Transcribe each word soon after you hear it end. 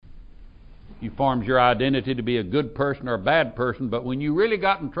You formed your identity to be a good person or a bad person, but when you really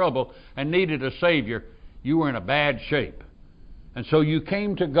got in trouble and needed a Savior, you were in a bad shape. And so you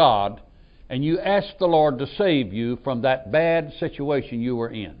came to God and you asked the Lord to save you from that bad situation you were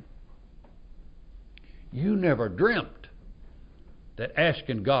in. You never dreamt that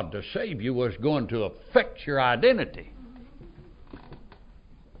asking God to save you was going to affect your identity.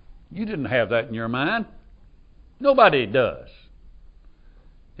 You didn't have that in your mind. Nobody does.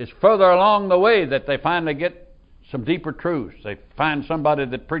 It's further along the way that they finally get some deeper truths. They find somebody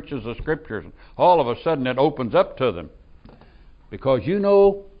that preaches the Scriptures, and all of a sudden it opens up to them. Because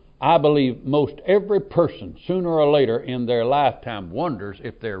I believe most every person, sooner or later in their lifetime, wonders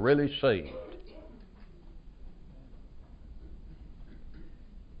if they're really saved.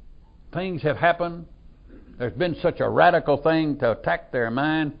 Things have happened. There's been such a radical thing to attack their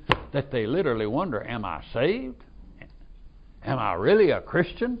mind that they literally wonder, am I saved? Am I really a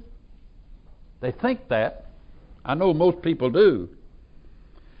Christian? They think that. I know most people do.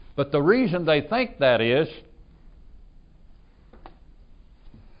 But the reason they think that is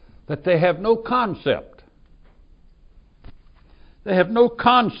that they have no concept. They have no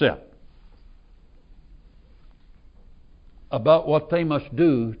concept about what they must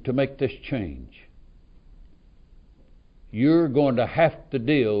do to make this change. You're going to have to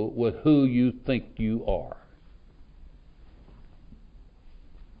deal with who you think you are.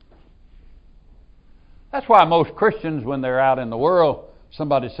 That's why most Christians, when they're out in the world,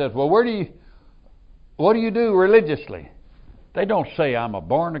 somebody says, well, what do you do religiously? They don't say, I'm a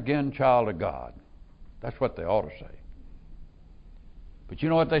born-again child of God. That's what they ought to say. But you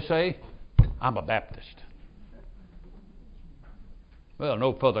know what they say? I'm a Baptist. Well,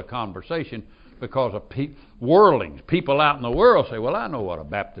 no further conversation because of worldlings. People out in the world say, well, I know what a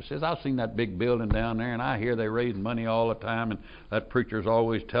Baptist is. I've seen that big building down there, and I hear they raise money all the time, and that preacher's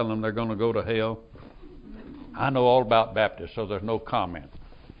always telling them they're going to go to hell. I know all about Baptists, so there's no comment.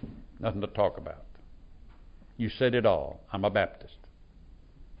 Nothing to talk about. You said it all. I'm a Baptist.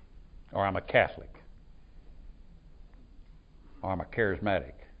 Or I'm a Catholic. Or I'm a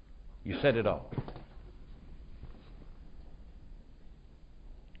charismatic. You said it all.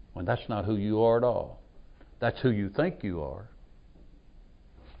 When that's not who you are at all. That's who you think you are.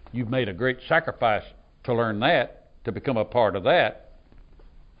 You've made a great sacrifice to learn that, to become a part of that.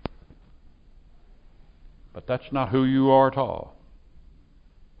 But that's not who you are at all.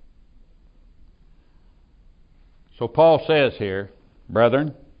 So Paul says here,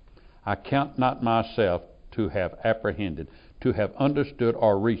 brethren, I count not myself to have apprehended, to have understood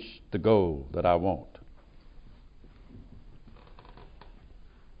or reached the goal that I want.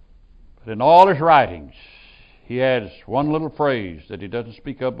 But in all his writings, he adds one little phrase that he doesn't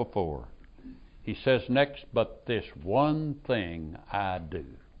speak of before. He says next, but this one thing I do.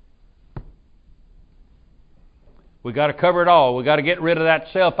 We got to cover it all. We got to get rid of that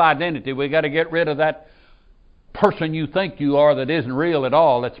self-identity. We got to get rid of that person you think you are that isn't real at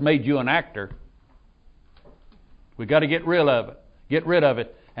all, that's made you an actor. We got to get rid of it. Get rid of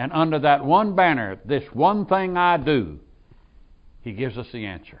it. And under that one banner, this one thing I do, he gives us the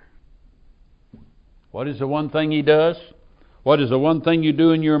answer. What is the one thing he does? What is the one thing you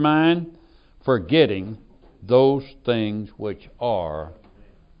do in your mind? Forgetting those things which are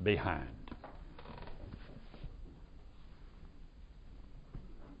behind.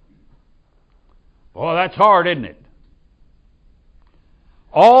 Boy, that's hard, isn't it?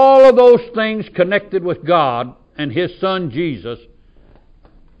 All of those things connected with God and His Son Jesus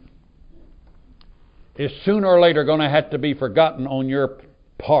is sooner or later going to have to be forgotten on your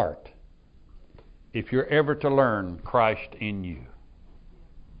part if you're ever to learn Christ in you.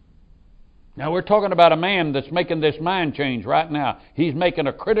 Now, we're talking about a man that's making this mind change right now. He's making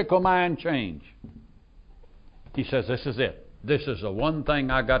a critical mind change. He says, this is it. This is the one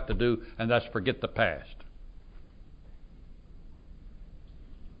thing I got to do, and that's forget the past.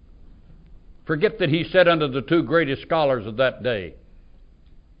 Forget that he said unto the two greatest scholars of that day,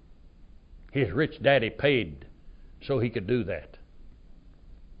 his rich daddy paid so he could do that.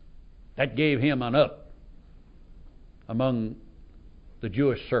 That gave him an up among the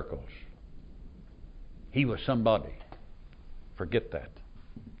Jewish circles. He was somebody. Forget that.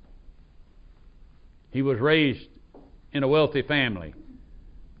 He was raised in a wealthy family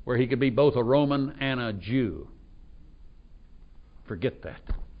where he could be both a Roman and a Jew. Forget that.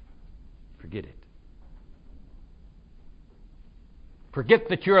 Forget it. Forget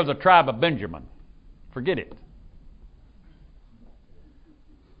that you're of the tribe of Benjamin. Forget it.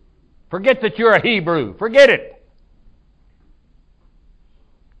 Forget that you're a Hebrew. Forget it.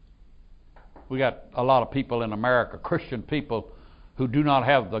 We got a lot of people in America, Christian people, who do not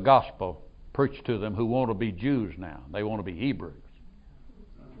have the gospel preach to them who want to be Jews now. They want to be Hebrews.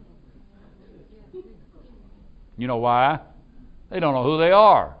 You know why? They don't know who they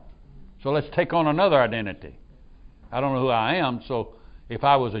are. So let's take on another identity. I don't know who I am, so if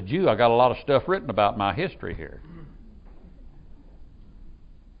I was a Jew, I got a lot of stuff written about my history here.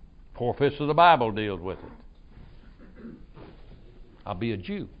 4/5 of the Bible deals with it. I'll be a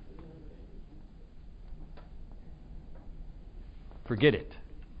Jew. Forget it.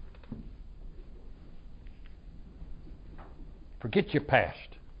 Forget your past.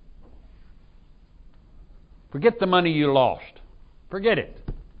 Forget the money you lost. Forget it.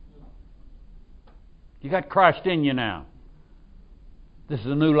 You got Christ in you now. This is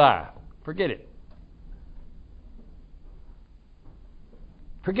a new life. Forget it.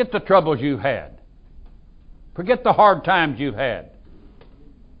 Forget the troubles you've had. Forget the hard times you've had.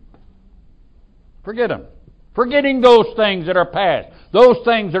 Forget them. Forgetting those things that are past, those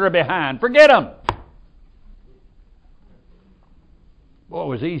things that are behind. Forget them. Boy, it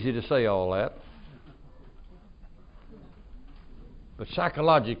was easy to say all that. But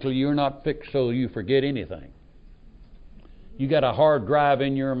psychologically, you're not fixed so you forget anything. You got a hard drive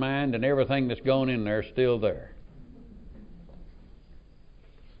in your mind, and everything that's gone in there is still there.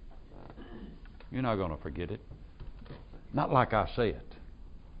 You're not going to forget it. Not like I say it.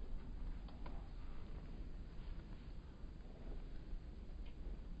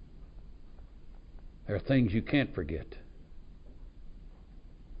 There are things you can't forget.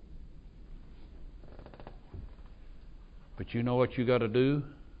 But you know what you got to do?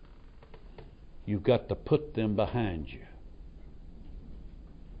 You've got to put them behind you.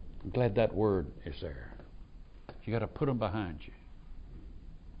 I'm glad that word is there. You got to put them behind you.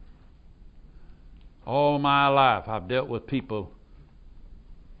 All my life I've dealt with people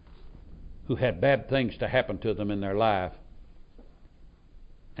who had bad things to happen to them in their life.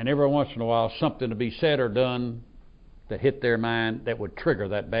 And every once in a while something to be said or done that hit their mind that would trigger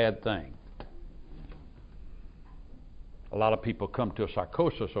that bad thing. A lot of people come to a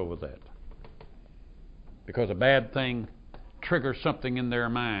psychosis over that because a bad thing triggers something in their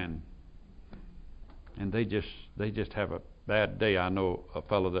mind, and they just have a bad day. I know a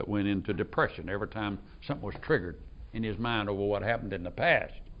fellow that went into depression every time something was triggered in his mind over what happened in the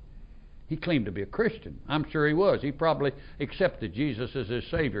past. He claimed to be a Christian. I'm sure he was. He probably accepted Jesus as his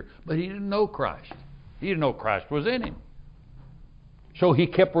Savior, but he didn't know Christ. He didn't know Christ was in him. So he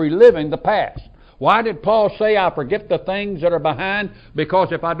kept reliving the past. Why did Paul say, I forget the things that are behind?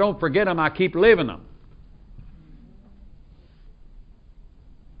 Because if I don't forget them, I keep living them.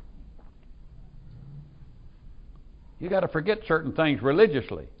 You got to forget certain things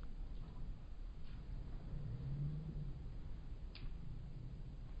religiously.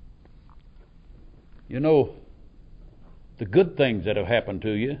 You know, the good things that have happened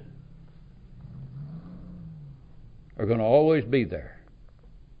to you are going to always be there.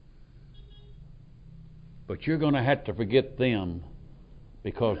 But you're going to have to forget them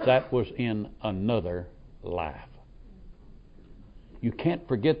because that was in another life. You can't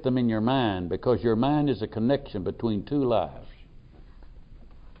forget them in your mind because your mind is a connection between two lives.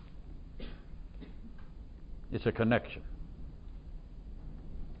 It's a connection.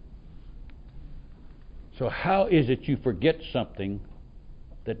 So how is it you forget something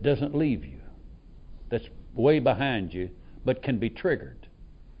that doesn't leave you, that's way behind you, but can be triggered?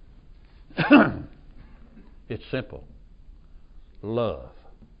 It's simple. Love.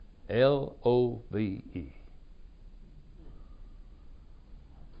 L-O-V-E.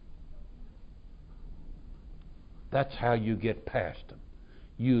 That's how you get past them.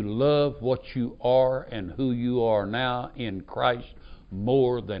 You love what you are and who you are now in Christ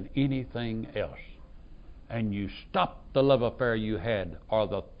more than anything else. And you stop the love affair you had or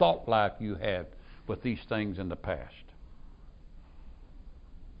the thought life you had with these things in the past.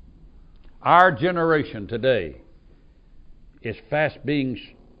 Our generation today is fast being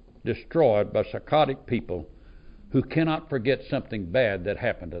destroyed by psychotic people who cannot forget something bad that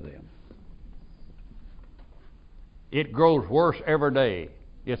happened to them. It grows worse every day.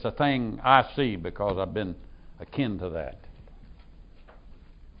 It's a thing I see because I've been akin to that.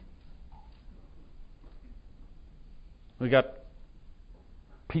 We got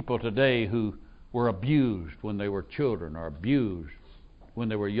people today who were abused when they were children or abused when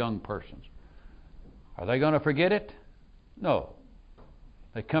they were young persons. Are they going to forget it? No.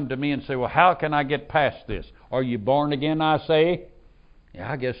 They come to me and say, well, how can I get past this? Are you born again, I say?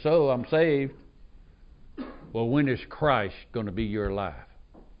 Yeah, I guess so. I'm saved. Well, when is Christ going to be your life?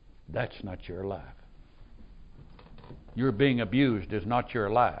 That's not your life. Your being abused is not your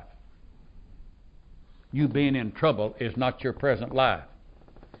life. You being in trouble is not your present life.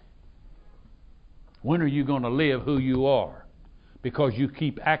 When are you going to live who you are? Because you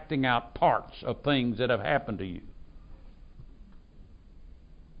keep acting out parts of things that have happened to you.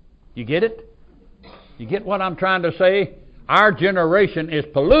 You get it? You get what I'm trying to say? Our generation is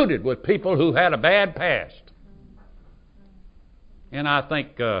polluted with people who had a bad past. And I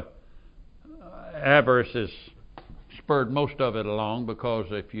think avarice has spurred most of it along, because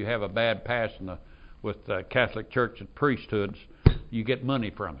if you have a bad past with the Catholic Church and priesthoods, you get money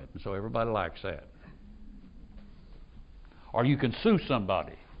from it. And so everybody likes that. Or you can sue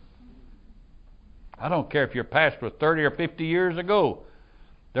somebody. I don't care if your past was 30 or 50 years ago.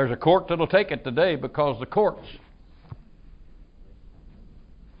 There's a court that'll take it today, because the courts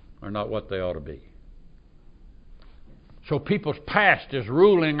are not what they ought to be. So people's past is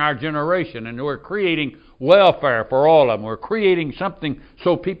ruling our generation, and we're creating welfare for all of them. We're creating something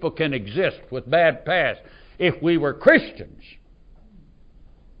so people can exist with bad past. If we were Christians,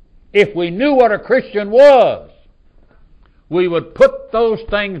 if we knew what a Christian was, we would put those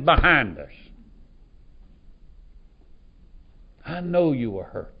things behind us. I know you were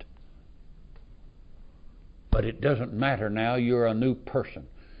hurt, but it doesn't matter now. You're a new person.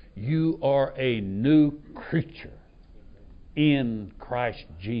 You are a new creature in Christ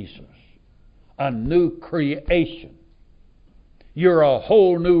Jesus, a new creation. You're a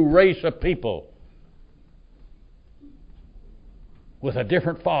whole new race of people with a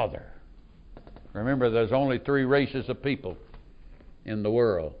different Father. Remember, there's only 3 races of people in the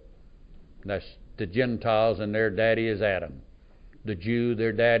world. That's the Gentiles, and their daddy is Adam. The Jew,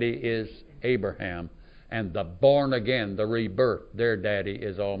 their daddy is Abraham. And the born again, the rebirth, their daddy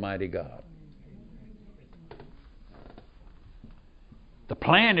is Almighty God. The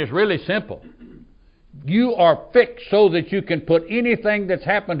plan is really simple. You are fixed so that you can put anything that's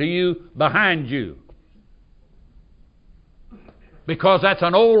happened to you behind you. Because that's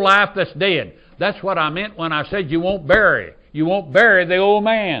an old life that's dead. That's what I meant when I said you won't bury. You won't bury the old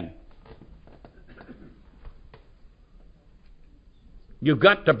man. You've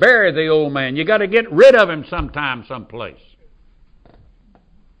got to bury the old man. You've got to get rid of him sometime, someplace.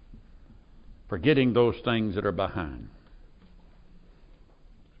 Forgetting those things that are behind.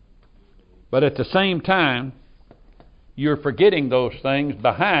 But at the same time, you're forgetting those things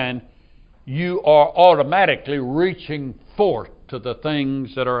behind, you are automatically reaching forth to the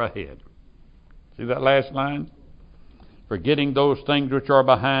things that are ahead. See that last line? Forgetting those things which are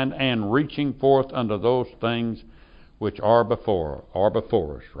behind and reaching forth unto those things which are before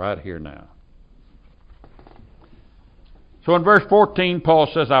us, right here now. So in verse 14, Paul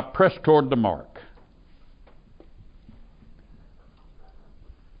says, I press toward the mark.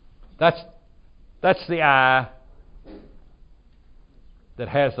 That's the eye that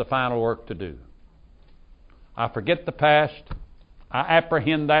has the final work to do. I forget the past. I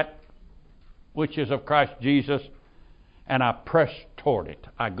apprehend that which is of Christ Jesus, and I press toward it.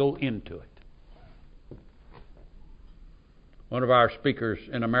 I go into it. One of our speakers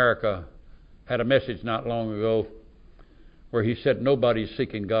in America had a message not long ago where he said nobody's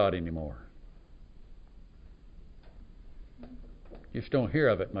seeking God anymore. You just don't hear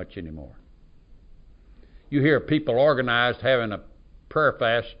of it much anymore. You hear people organized having a prayer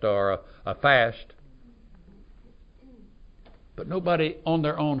fast or a fast, but nobody on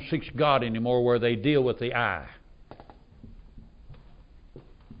their own seeks God anymore where they deal with the eye.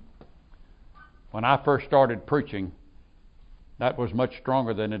 When I first started preaching, that was much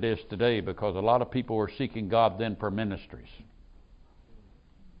stronger than it is today, because a lot of people were seeking God then for ministries.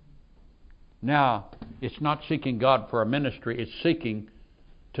 Now, it's not seeking God for a ministry, it's seeking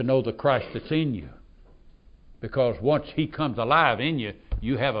to know the Christ that's in you. Because once He comes alive in you,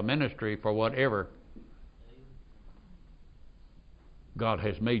 you have a ministry for whatever God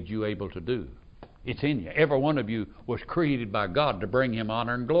has made you able to do. It's in you. Every one of you was created by God to bring Him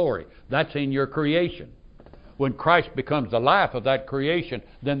honor and glory. That's in your creation. When Christ becomes the life of that creation,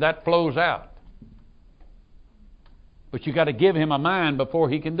 then that flows out. But you've got to give Him a mind before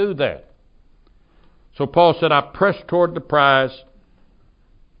He can do that. So Paul said, I press toward the prize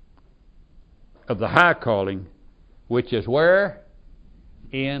of the high calling, which is where?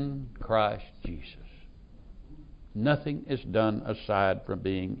 In Christ Jesus. Nothing is done aside from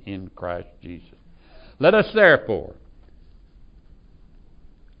being in Christ Jesus. Let us therefore,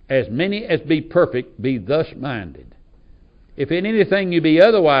 as many as be perfect, be thus minded. If in anything you be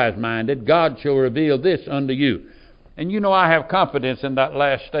otherwise minded, God shall reveal this unto you. And you know, I have confidence in that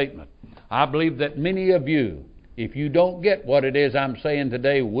last statement. I believe that many of you, if you don't get what it is I'm saying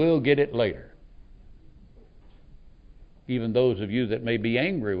today, will get it later. Even those of you that may be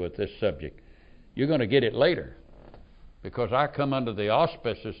angry with this subject, you're going to get it later. Because I come under the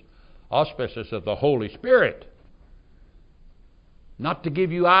auspices auspices of the Holy Spirit. Not to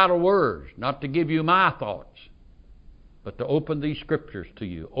give you idle words, not to give you my thoughts, but to open these scriptures to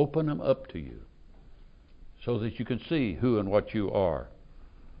you, open them up to you, so that you can see who and what you are.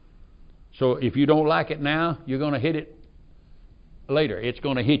 So if you don't like it now, you're going to hit it later. It's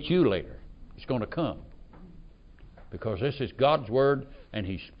going to hit you later. It's going to come. Because this is God's Word, and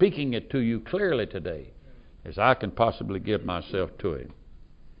He's speaking it to you clearly today, as I can possibly give myself to it.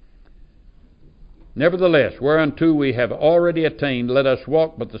 Nevertheless, whereunto we have already attained, let us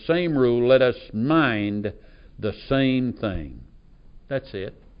walk but the same rule, let us mind the same thing. That's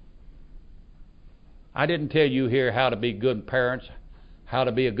it. I didn't tell you here how to be good parents, how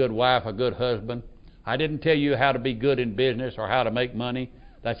to be a good wife, a good husband. I didn't tell you how to be good in business or how to make money.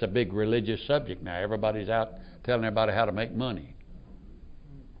 That's a big religious subject now. Everybody's out telling everybody how to make money.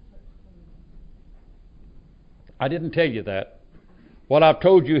 I didn't tell you that. What I've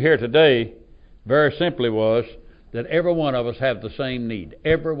told you here today very simply was that every one of us have the same need.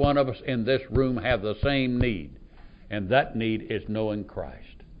 Every one of us in this room have the same need. And that need is knowing Christ.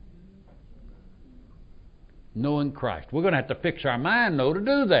 Knowing Christ. We're going to have to fix our mind, though, to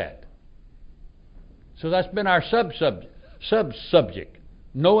do that. So that's been our sub-subject.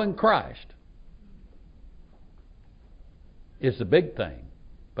 Knowing Christ is the big thing.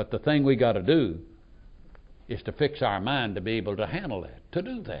 But the thing we got to do is to fix our mind to be able to handle that, to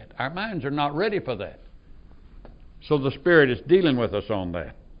do that. Our minds are not ready for that. So the Spirit is dealing with us on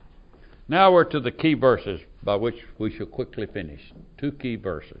that. Now we're to the key verses by which we shall quickly finish. 2 key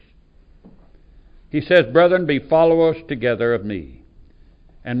verses. He says, Brethren, be followers together of me,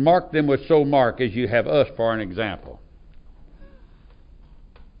 and mark them with so mark as you have us for an example.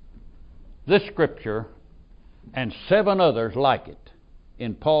 This scripture and 7 others like it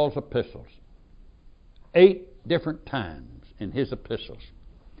in Paul's epistles, 8 different times in his epistles,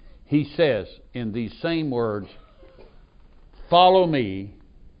 he says in these same words, follow me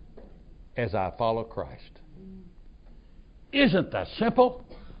as I follow Christ. Isn't that simple?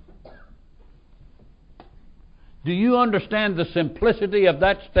 Do you understand the simplicity of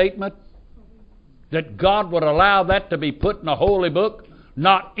that statement? That God would allow that to be put in a holy book?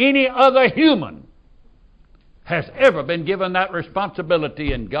 Not any other human has ever been given that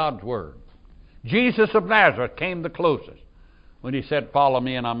responsibility in God's Word. Jesus of Nazareth came the closest when he said, follow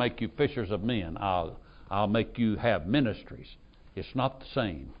me and I'll make you fishers of men. I'll make you have ministries. It's not the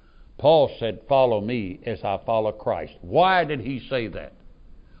same. Paul said, follow me as I follow Christ. Why did he say that?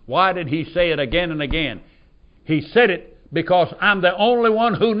 Why did he say it again and again? He said it because I'm the only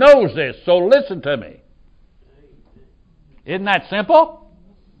one who knows this, so listen to me. Isn't that simple?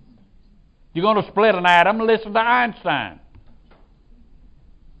 You're going to split an atom, listen to Einstein.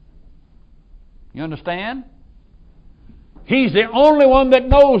 You understand? He's the only one that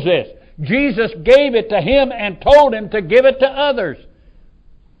knows this. Jesus gave it to him and told him to give it to others.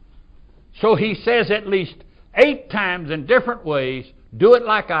 So he says at least 8 times in different ways, do it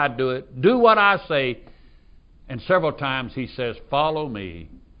like I do it, do what I say. And several times he says, follow me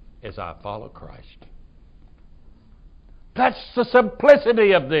as I follow Christ. That's the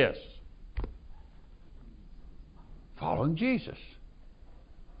simplicity of this. Following Jesus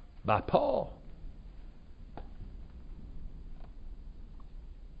by Paul.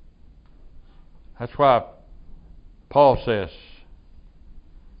 That's why Paul says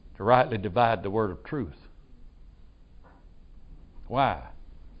to rightly divide the word of truth. Why?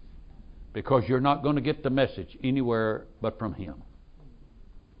 Because you're not going to get the message anywhere but from him.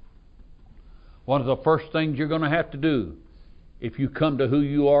 One of the first things you're going to have to do if you come to who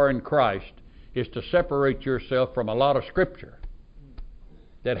you are in Christ is to separate yourself from a lot of Scripture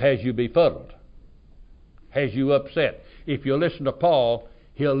that has you befuddled, has you upset. If you listen to Paul,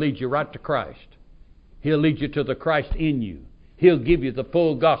 he'll lead you right to Christ. He'll lead you to the Christ in you. He'll give you the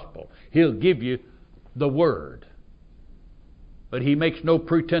full gospel. He'll give you the Word. But he makes no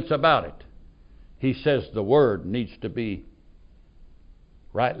pretense about it. He says the Word needs to be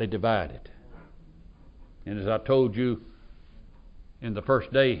rightly divided. And as I told you in the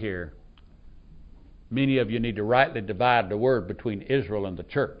first day here, many of you need to rightly divide the Word between Israel and the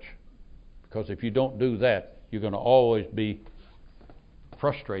church. Because if you don't do that, you're going to always be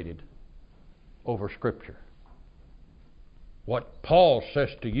frustrated over Scripture. What Paul says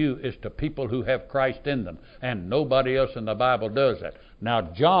to you is to people who have Christ in them, and nobody else in the Bible does that. Now,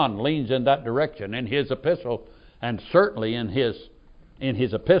 John leans in that direction in his epistle, and certainly in his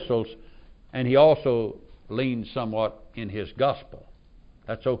epistles, and he also leans somewhat in his gospel.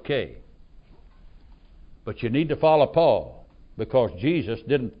 That's okay. But you need to follow Paul, because Jesus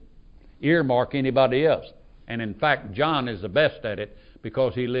didn't earmark anybody else. And in fact, John is the best at it,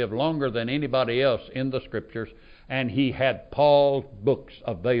 because he lived longer than anybody else in the Scriptures, and he had Paul's books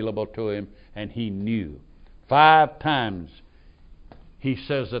available to him, and he knew. 5 times he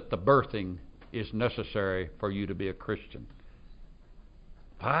says that the birthing is necessary for you to be a Christian.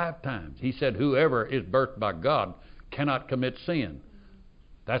 5 times. He said, whoever is birthed by God cannot commit sin.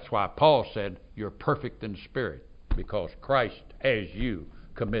 That's why Paul said, you're perfect in spirit, because Christ, as you,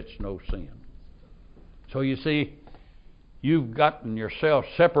 commits no sin. So you see, you've gotten yourself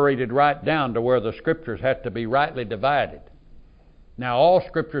separated right down to where the Scriptures have to be rightly divided. Now, all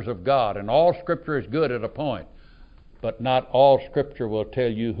Scripture's of God, and all Scripture is good at a point, but not all Scripture will tell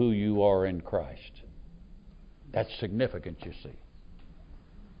you who you are in Christ. That's significant, you see.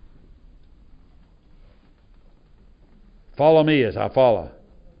 Follow me as I follow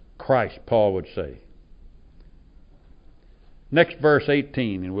Christ, Paul would say. Next verse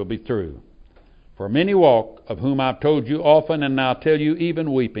 18, and we'll be through. For many walk, of whom I've told you often, and now tell you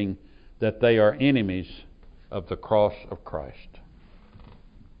even weeping, that they are enemies of the cross of Christ.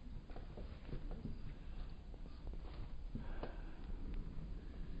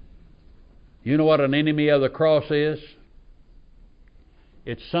 You know what an enemy of the cross is?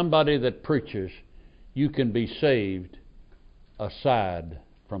 It's somebody that preaches you can be saved aside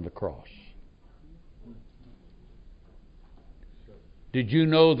from the cross. Did you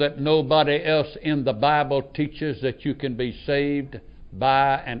know that nobody else in the Bible teaches that you can be saved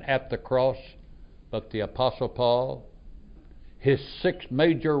by and at the cross but the Apostle Paul? His 6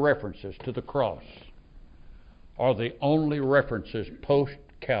 major references to the cross are the only references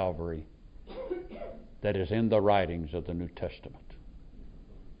post-Calvary that is in the writings of the New Testament.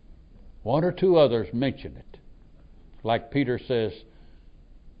 1 or 2 others mention it. Like Peter says,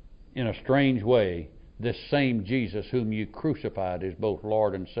 in a strange way, this same Jesus whom you crucified is both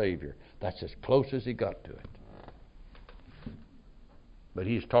Lord and Savior. That's as close as he got to it. But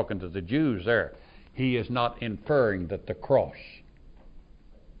he's talking to the Jews there. He is not inferring that the cross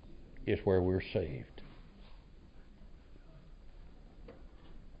is where we're saved.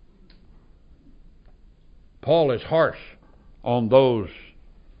 Paul is harsh on those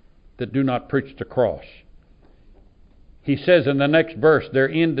that do not preach the cross. He says in the next verse, their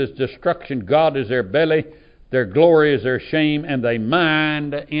end is destruction, God is their belly, their glory is their shame, and they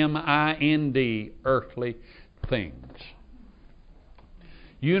mind, M-I-N-D, earthly things.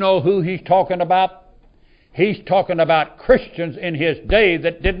 You know who he's talking about? He's talking about Christians in his day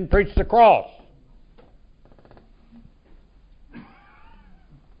that didn't preach the cross.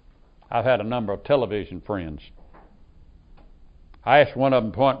 I've had a number of television friends. I asked one of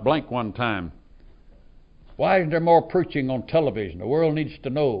them point blank one time, why isn't there more preaching on television? The world needs to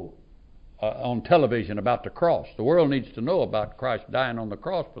know on television about the cross. The world needs to know about Christ dying on the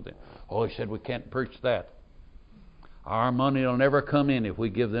cross for them. Oh, he said, we can't preach that. Our money will never come in if we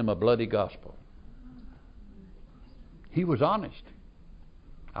give them a bloody gospel. He was honest.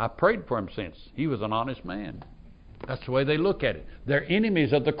 I prayed for him since. He was an honest man. That's the way they look at it. They're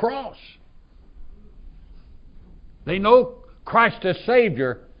enemies of the cross. They know Christ as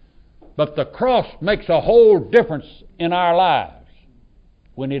Savior, but the cross makes a whole difference in our lives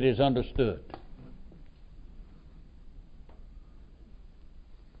when it is understood.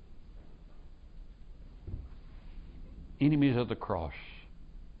 Enemies of the cross.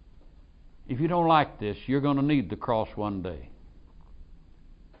 If you don't like this, you're going to need the cross one day.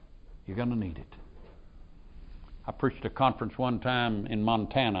 You're going to need it. I preached a conference one time in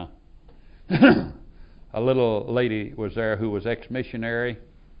Montana. A little lady was there who was ex-missionary,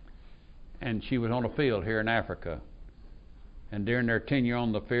 and she was on a field here in Africa. And during their tenure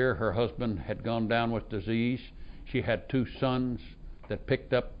on the field, her husband had gone down with disease. She had 2 sons that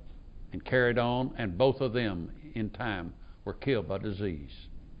picked up and carried on, and both of them in time were killed by disease.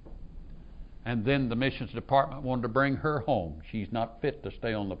 And then the missions department wanted to bring her home. She's not fit to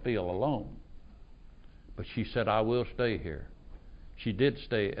stay on the field alone. But she said, I will stay here. She did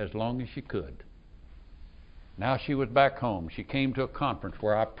stay as long as she could. Now she was back home. She came to a conference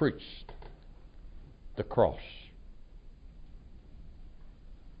where I preached the cross.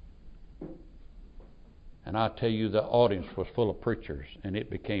 And I tell you, the audience was full of preachers, and it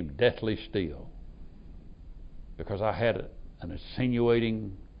became deathly still. Because I had an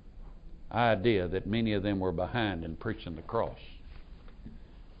insinuating idea that many of them were behind in preaching the cross.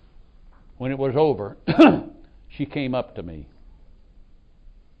 When it was over, she came up to me.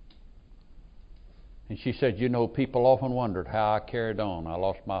 And she said, you know, people often wondered how I carried on. I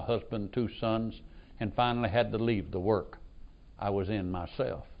lost my husband, 2 sons, and finally had to leave the work I was in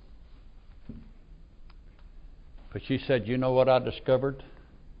myself. But she said, you know what I discovered?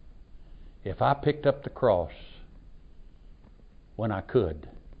 If I picked up the cross when I could.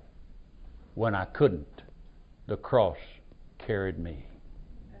 When I couldn't, the cross carried me.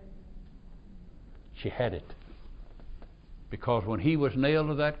 She had it. Because when He was nailed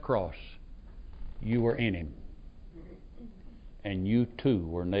to that cross, you were in Him. And you too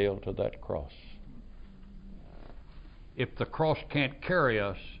were nailed to that cross. If the cross can't carry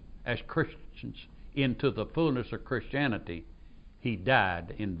us as Christians into the fullness of Christianity, He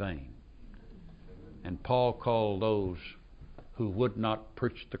died in vain. And Paul called those who would not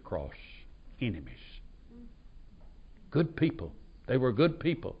preach the cross enemies. Good people. They were good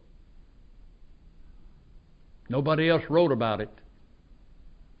people. Nobody else wrote about it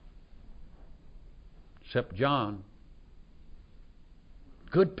except John.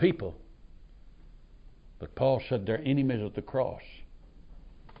 Good people. But Paul said they're enemies of the cross.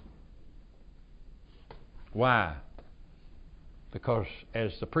 Why? Because,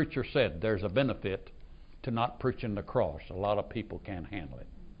 as the preacher said, there's a benefit to not preaching the cross. A lot of people can't handle it.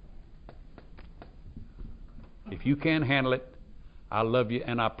 If you can't handle it, I love you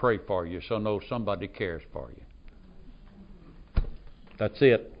and I pray for you, so know somebody cares for you. That's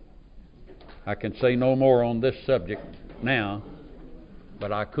it. I can say no more on this subject now,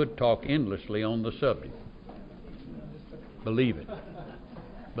 but I could talk endlessly on the subject. Believe it.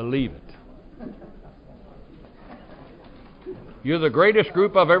 Believe it. You're the greatest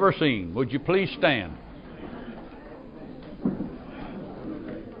group I've ever seen. Would you please stand?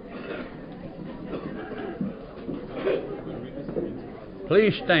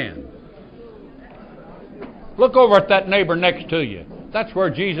 Please stand. Look over at that neighbor next to you. That's where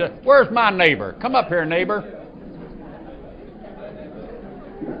Jesus... Where's my neighbor? Come up here, neighbor.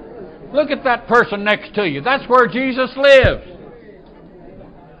 Look at that person next to you. That's where Jesus lives.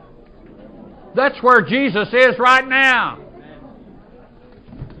 That's where Jesus is right now.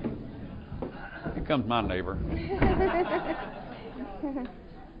 Here comes my neighbor.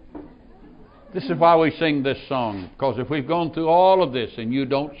 This is why we sing this song. Because if we've gone through all of this and you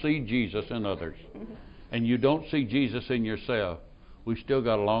don't see Jesus in others, and you don't see Jesus in yourself, we still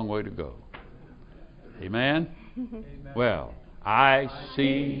got a long way to go. Amen? Amen. Well, I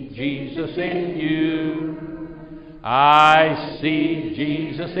see Jesus in you. I see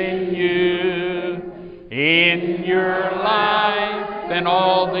Jesus in you. In your life and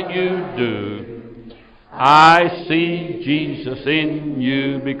all that you do. I see Jesus in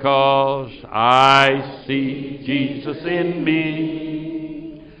you because I see Jesus in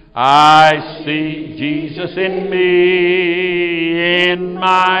me. I see Jesus in me, in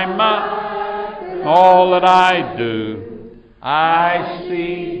my mind, all that I do. I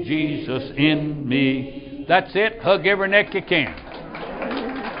see Jesus in me. That's it. Hug every neck you can.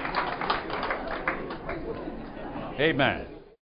 Amen.